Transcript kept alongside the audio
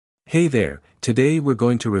Hey there, today we're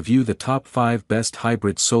going to review the top 5 best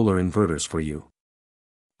hybrid solar inverters for you.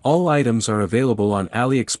 All items are available on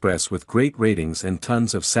AliExpress with great ratings and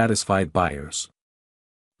tons of satisfied buyers.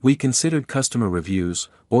 We considered customer reviews,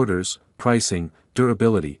 orders, pricing,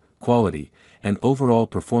 durability, quality, and overall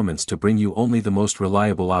performance to bring you only the most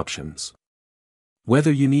reliable options.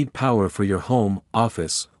 Whether you need power for your home,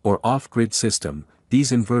 office, or off-grid system,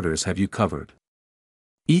 these inverters have you covered.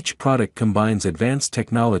 Each product combines advanced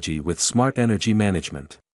technology with smart energy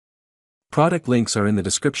management. Product links are in the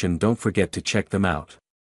description, don't forget to check them out.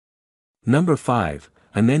 Number 5,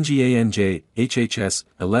 ANENJI HHS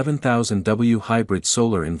 11000W Hybrid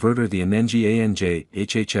Solar Inverter. The ANENJI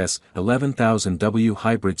HHS 11000W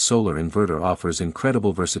Hybrid Solar Inverter offers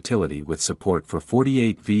incredible versatility with support for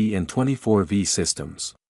 48V and 24V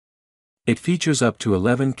systems. It features up to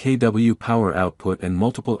 11 kW power output and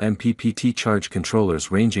multiple MPPT charge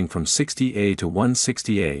controllers ranging from 60A to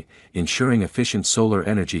 160A, ensuring efficient solar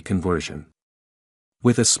energy conversion.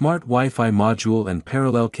 With a smart Wi-Fi module and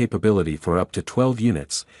parallel capability for up to 12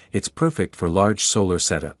 units, it's perfect for large solar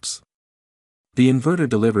setups. The inverter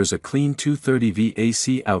delivers a clean 230V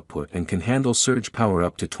AC output and can handle surge power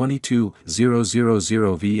up to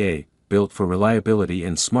 22,000 VA. Built for reliability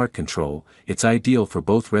and smart control, it's ideal for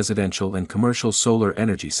both residential and commercial solar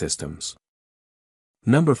energy systems.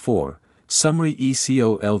 Number 4, SUMRY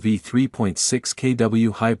ECOLV 3.6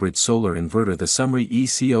 kW Hybrid Solar Inverter. The SUMRY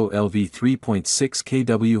ECOLV 3.6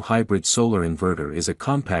 kW Hybrid Solar Inverter is a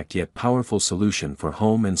compact yet powerful solution for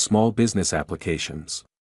home and small business applications.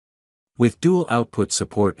 With dual output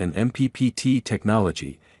support and MPPT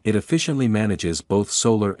technology, it efficiently manages both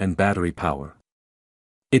solar and battery power.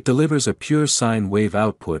 It delivers a pure sine wave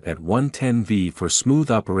output at 110V for smooth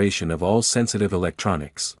operation of all sensitive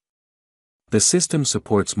electronics. The system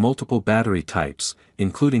supports multiple battery types,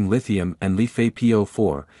 including lithium and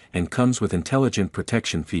LiFePO4, and comes with intelligent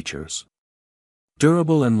protection features.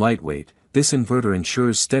 Durable and lightweight, this inverter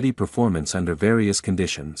ensures steady performance under various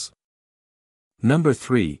conditions. Number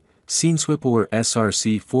 3, CNswipower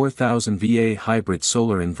SRC 4000 VA Hybrid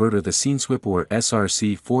Solar Inverter. The CNswipower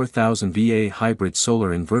SRC 4000 VA Hybrid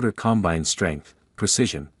Solar Inverter combines strength,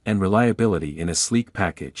 precision, and reliability in a sleek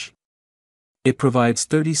package. It provides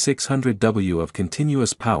 3600 W of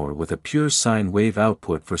continuous power with a pure sine wave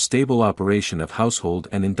output for stable operation of household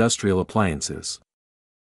and industrial appliances.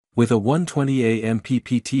 With a 120A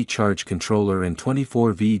MPPT charge controller and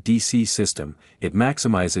 24V DC system, it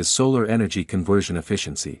maximizes solar energy conversion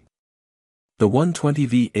efficiency. The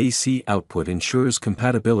 120V AC output ensures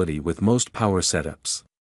compatibility with most power setups.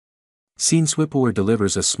 CNswipower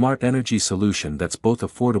delivers a smart energy solution that's both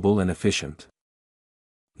affordable and efficient.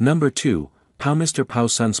 Number 2, PowMr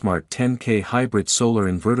POW-SunSmart 10K Hybrid Solar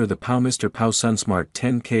Inverter. The PowMr POW-SunSmart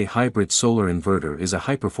 10K Hybrid Solar Inverter is a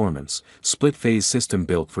high-performance, split-phase system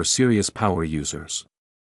built for serious power users.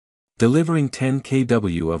 Delivering 10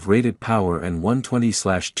 kW of rated power and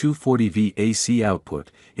 120/240V AC output,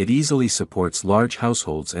 it easily supports large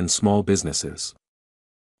households and small businesses.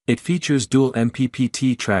 It features dual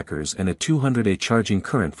MPPT trackers and a 200A charging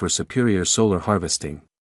current for superior solar harvesting.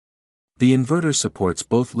 The inverter supports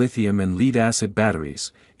both lithium and lead-acid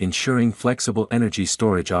batteries, ensuring flexible energy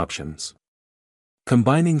storage options.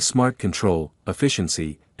 Combining smart control,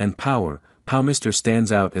 efficiency, and power, PowMr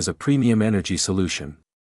stands out as a premium energy solution.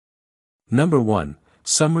 Number 1,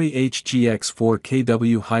 SUMRY HGX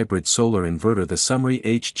 4kW Hybrid Solar Inverter. The SUMRY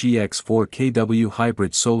HGX 4kW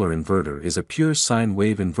Hybrid Solar Inverter is a pure sine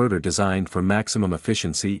wave inverter designed for maximum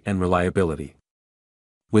efficiency and reliability.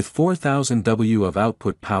 With 4000 W of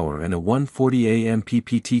output power and a 140A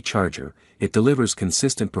MPPT charger, it delivers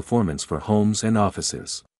consistent performance for homes and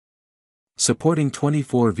offices. Supporting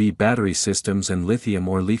 24V battery systems and lithium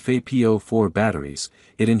or LiFePO4 batteries,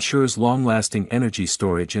 it ensures long-lasting energy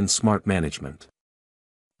storage and smart management.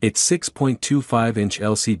 Its 6.25-inch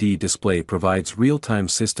LCD display provides real-time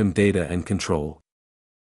system data and control.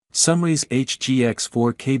 SUMRY's HGX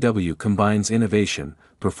 4kW combines innovation,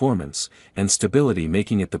 performance, and stability,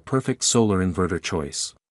 making it the perfect solar inverter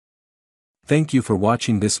choice. Thank you for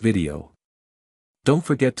watching this video. Don't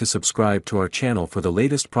forget to subscribe to our channel for the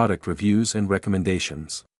latest product reviews and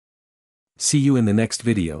recommendations. See you in the next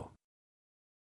video.